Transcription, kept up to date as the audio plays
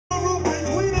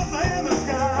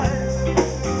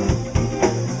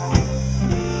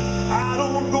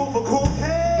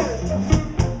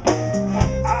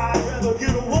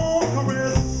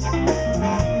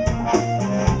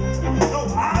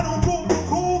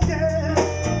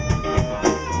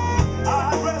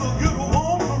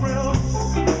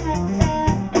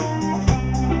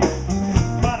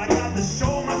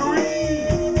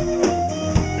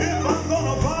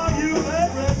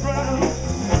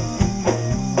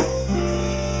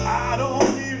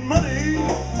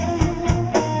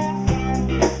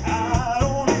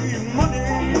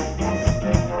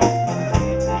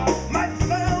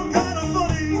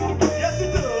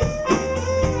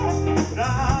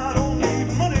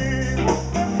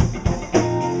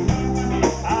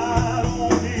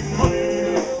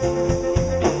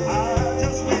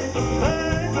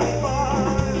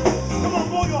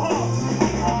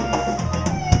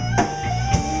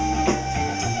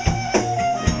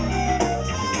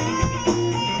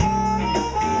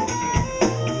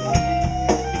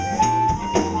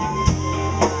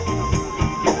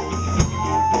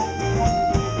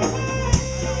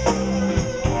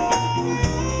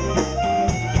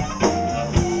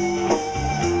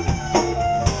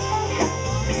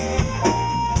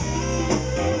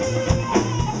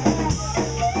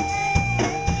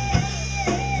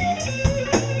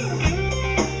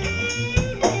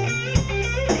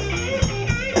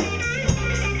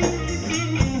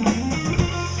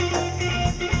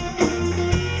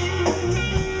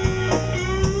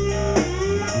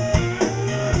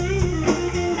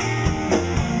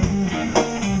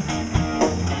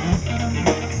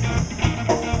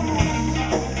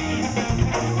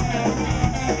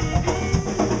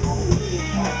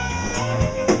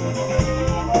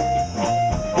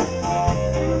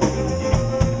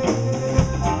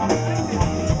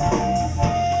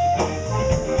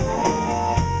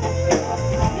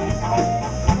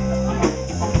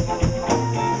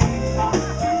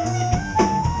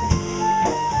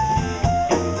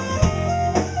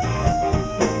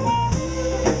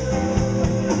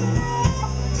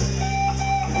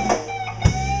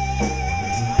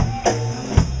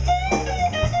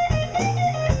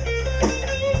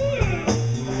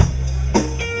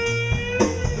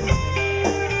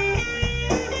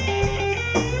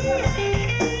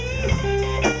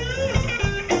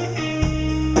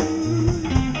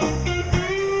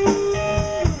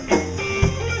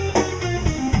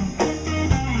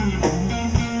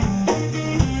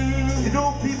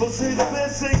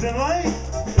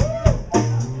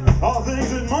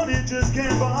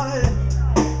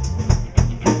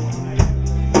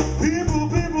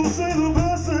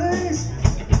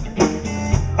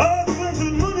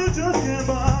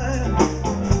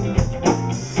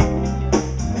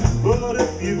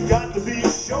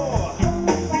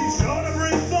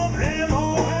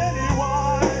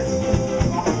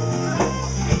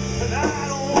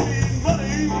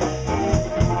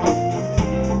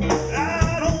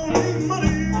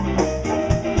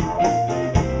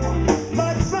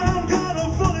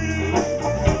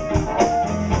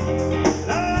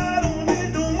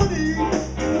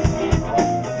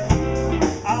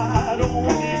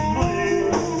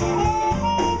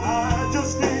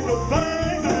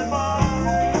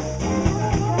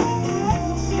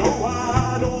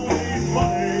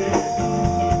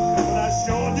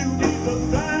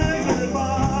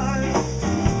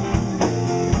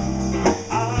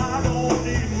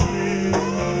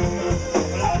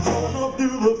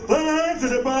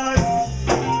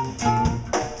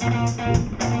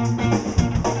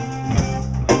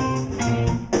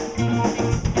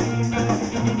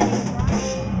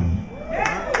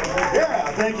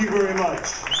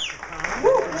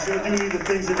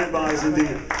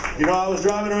You know, I was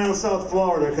driving around South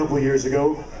Florida a couple of years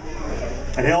ago,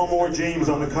 and Elmore James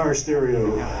on the car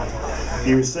stereo,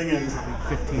 he was singing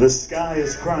 "The Sky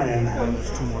is Crying," and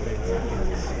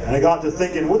I got to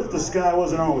thinking, what if the sky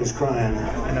wasn't always crying?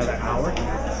 Another hour?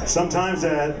 Sometimes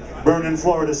that burning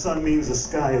Florida sun means the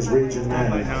sky is raging mad.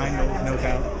 No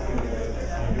doubt.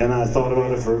 And I thought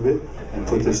about it for a bit and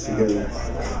put this together.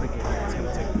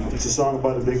 It's a song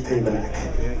about a big payback.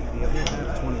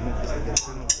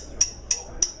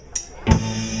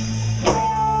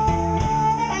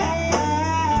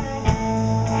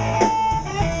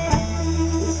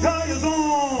 The sky is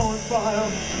on fire,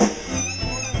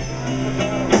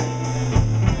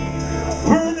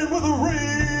 burning with a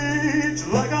rage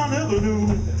like I never knew.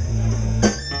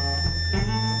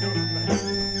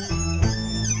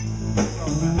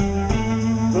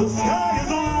 The sky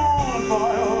is on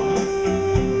fire,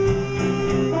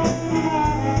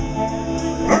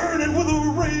 burning with a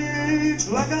rage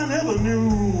like I never knew.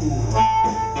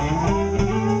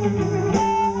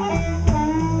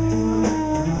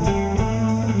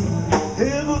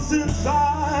 Ever since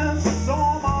I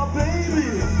saw my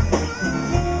baby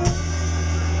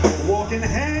walking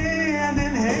hand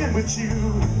in hand with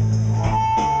you,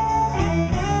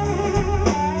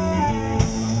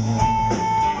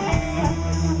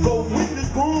 the wind is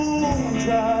bone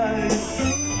dry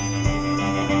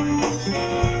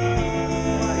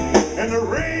and the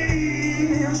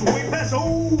rain's way past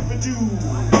overdue.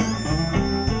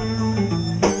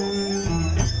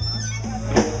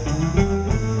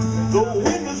 The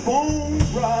wind is bone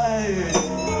dry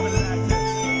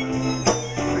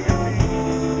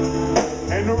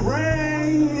and the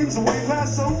rain's way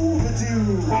past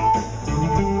overdue.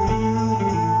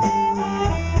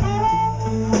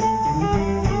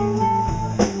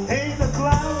 Ain't a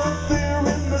cloud up there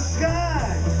in the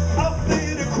sky, up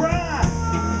there to cry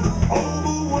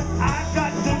over what I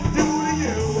got to do to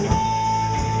you.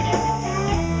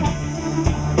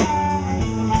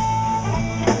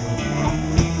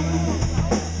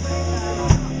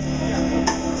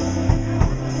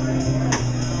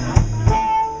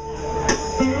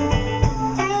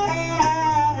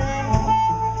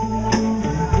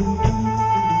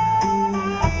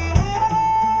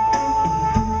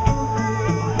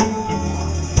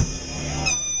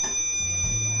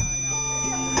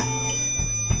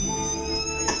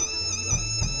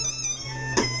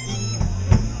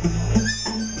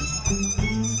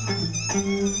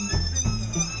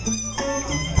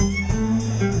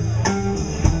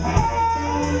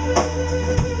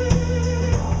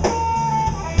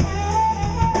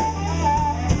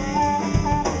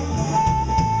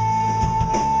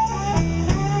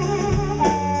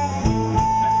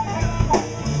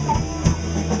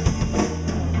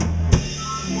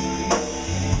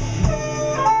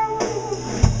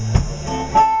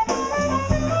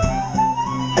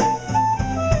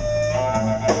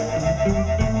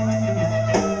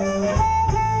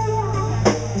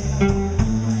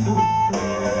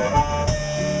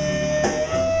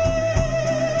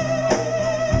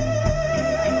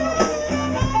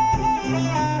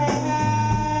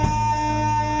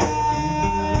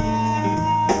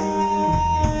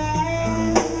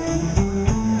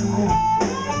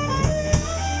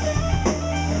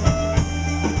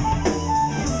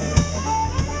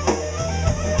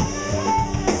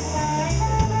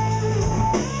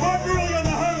 Earley on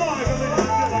the harmonica, ladies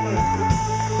and gentlemen.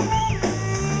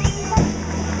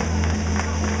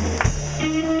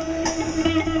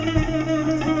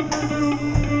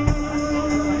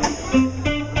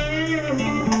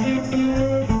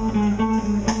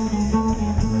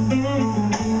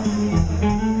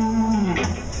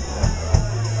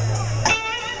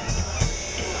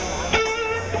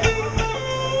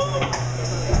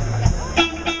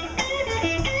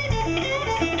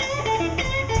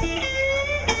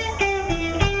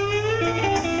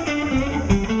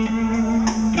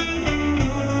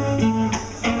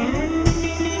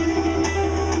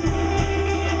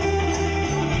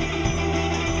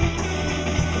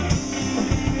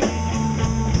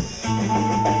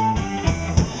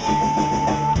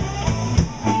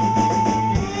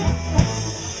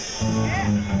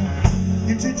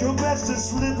 You did your best to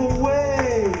slip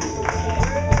away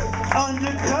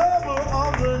under cover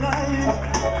of the night,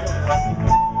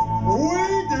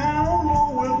 way down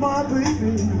low with my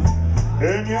baby,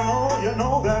 and you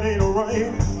know that ain't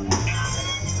right.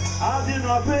 I did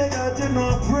not beg, I did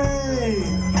not pray,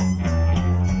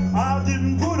 I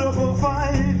didn't put up a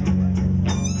fight.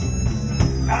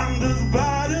 I'm just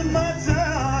biding my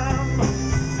time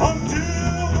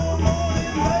until the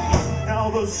morning light. Now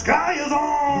the sky is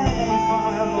on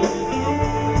fire,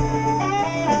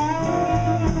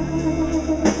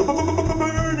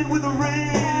 burning with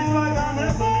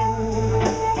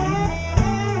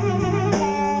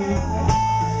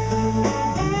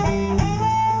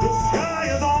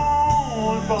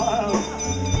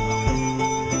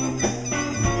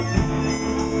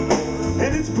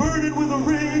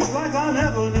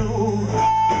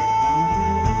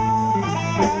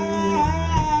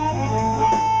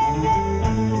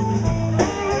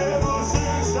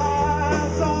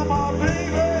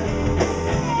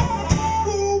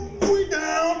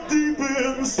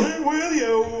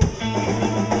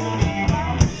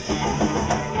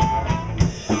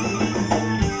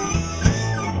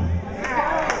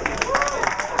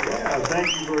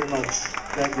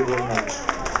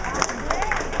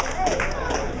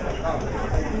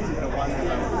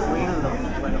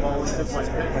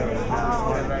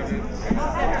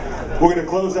We're going to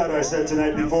close out our set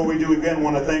tonight. Before we do, again,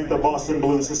 want to thank the Boston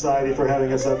Blues Society for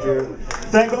having us up here.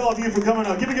 Thank all of you for coming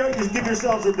out. Give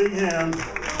yourselves a big hand.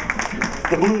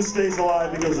 The blues stays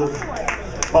alive because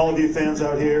of all of you fans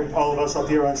out here, all of us up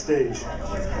here on stage.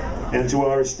 And to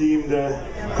our esteemed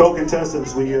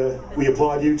co-contestants, we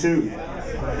applaud you too.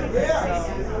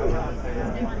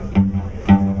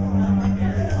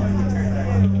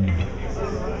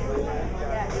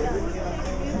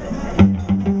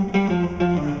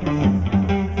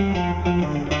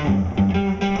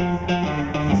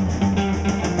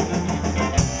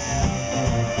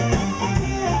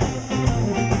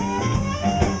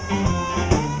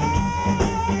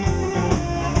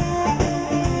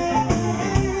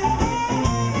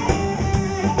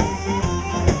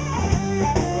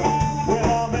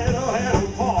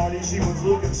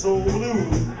 So blue,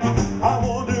 I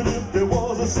wondered if there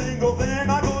was a single thing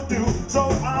I could do. So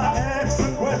I asked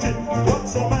the question,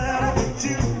 what's the matter with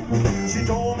you? She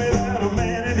told me that a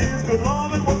man and his good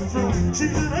loving was through. She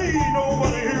said, ain't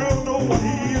nobody here know what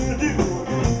he used to do.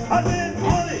 I said,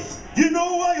 honey, you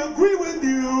know I agree with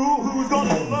you. Who's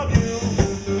gonna love you?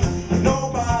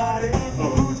 Nobody.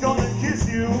 Who's gonna kiss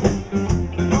you?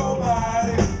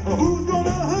 Nobody. Who's gonna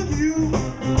hug you?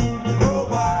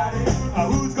 Nobody.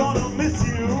 Who's gonna miss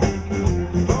you?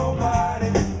 Nobody.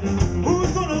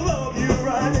 Who's gonna love you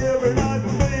right every night?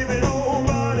 Baby,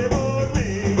 nobody but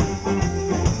me.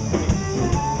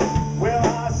 Well,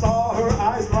 I saw her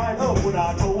eyes light up when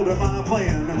I told her my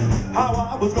plan, how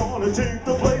I was gonna take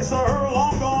the place of her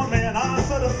long gone man. I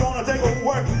said it's gonna take a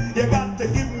work, you got to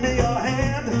give me a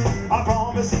hand. I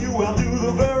promise you I'll do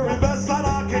the very best that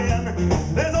I can.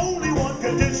 There's only one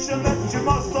condition that you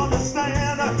must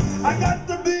understand. I got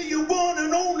to be your one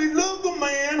and only lover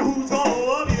man. Who's gonna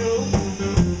love you?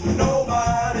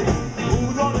 Nobody.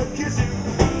 Who's gonna kiss you?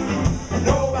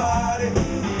 Nobody.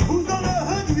 Who's gonna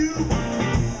hug you?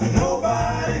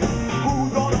 Nobody.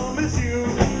 Who's gonna miss you?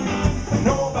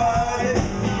 Nobody.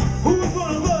 Who's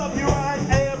gonna love you right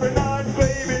every night,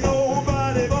 baby?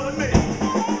 Nobody but me.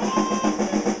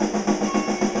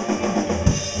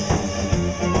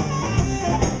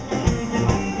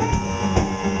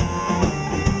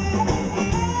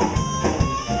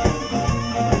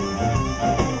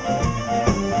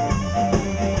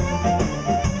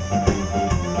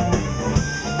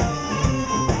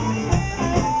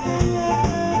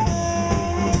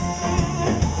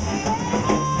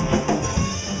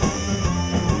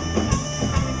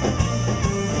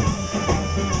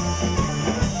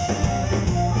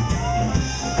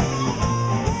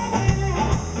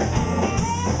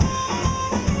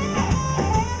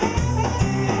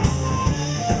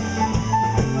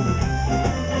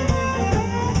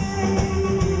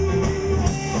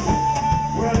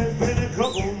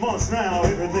 Now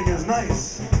everything is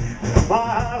nice. My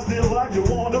eyes still like to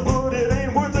wonder, but it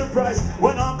ain't worth the price.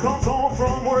 When I comes home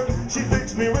from work, she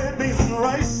fixed me red beans and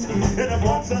rice. And if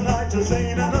once a night just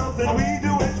ain't enough, then we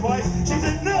do it twice. She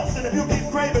said, Nelson, if you keep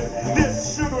craving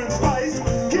this sugar and spice,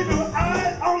 keep your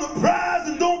eyes on the prize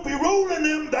and don't be rolling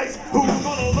them dice. Who's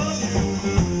gonna love you?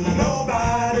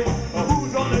 Nobody.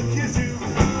 Who's gonna kiss you?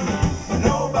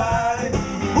 Nobody.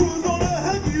 Who's gonna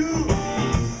hug you?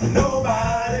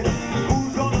 Nobody.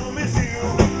 Who's gonna miss you?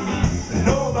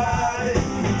 Nobody.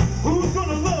 Who's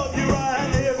gonna love you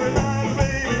right every night,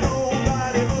 baby?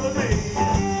 Nobody but me.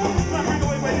 Now bring the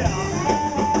way down.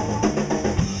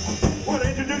 I want to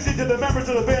introduce you to the members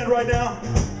of the band right now.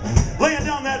 Laying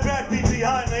down that backbeat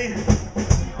behind me.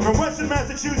 From Western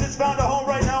Massachusetts, found a home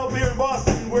right now up here in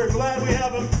Boston. We're glad we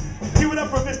have him. Give it up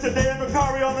for Mr. Dan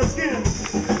Vaccari on the skins.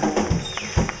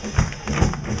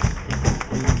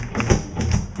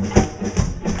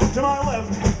 To my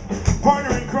left,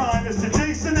 partner in crime, Mr.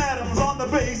 Jason Adams on the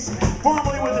bass,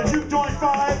 formerly with the Juke Joint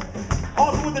 5,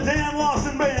 also with the Dan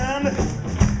Lawson Band,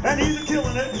 and he's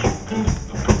killing it.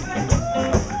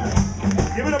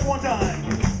 Give it up one time.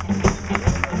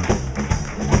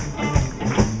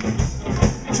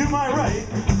 To my right,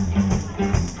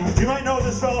 you might know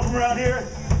this fellow from around here,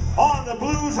 on the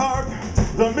blues harp,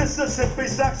 the Mississippi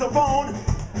saxophone.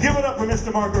 Give it up for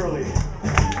Mr. Mark Earley.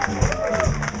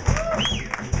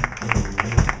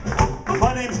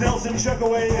 My name's Nelson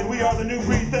Checkoway, and we are the New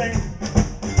Breed Thing.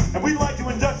 And we'd like to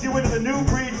induct you into the New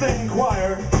Breed Thing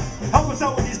choir. Help us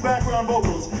out with these background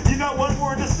vocals. You got one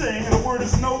word to sing, and the word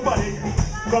is nobody.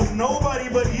 Because nobody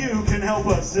but you can help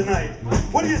us tonight.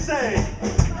 What do you say?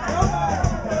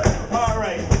 All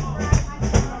right.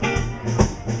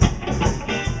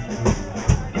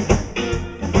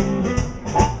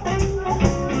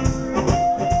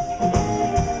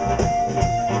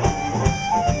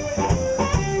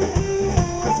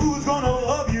 Who's gonna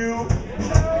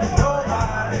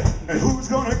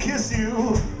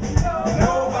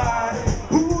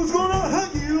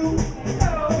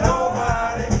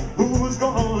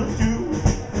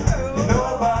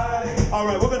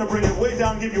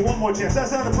you one more chance. That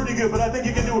sounded pretty good, but I think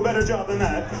you can do a better job than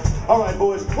that. All right,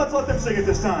 boys, let's let them sing it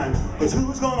this time. Because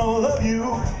who's gonna love you?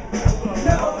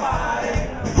 Nobody.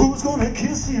 Who's gonna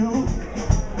kiss you?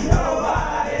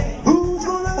 Nobody. Who's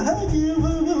gonna hug you?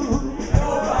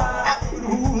 Nobody.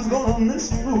 Who's gonna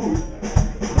miss you?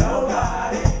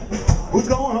 Nobody. Who's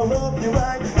gonna love you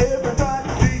right every time?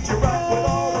 Treat you right with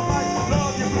all the might.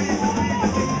 Love you, please,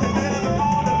 and never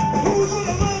bother. Who's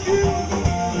gonna love you?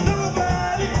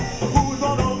 Nobody. Who's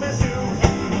gonna miss you?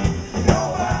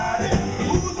 Nobody.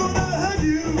 Who's gonna hug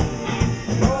you?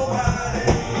 Nobody.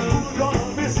 Who's gonna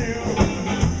miss you?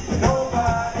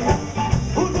 Nobody.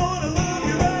 Who's gonna love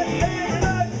you right every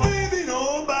night? Baby,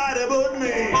 nobody but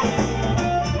me.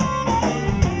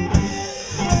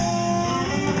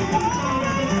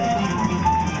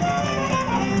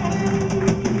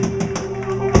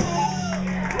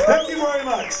 Thank you very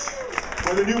much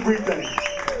for the new breed thing.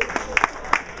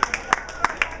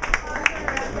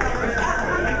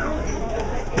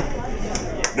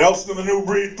 Nelson, the new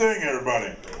breed thing,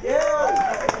 everybody.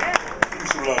 Yeah. Give me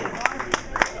some love.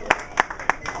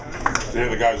 So here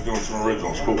the guy's doing some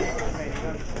originals. Cool.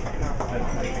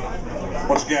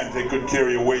 Once again, take good care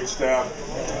of your wait staff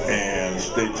and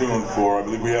stay tuned for, I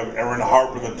believe we have Aaron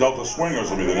Harp and the Delta Swingers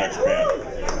will be the next band.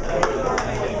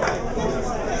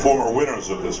 Former winners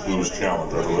of this blues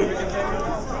challenge, I believe.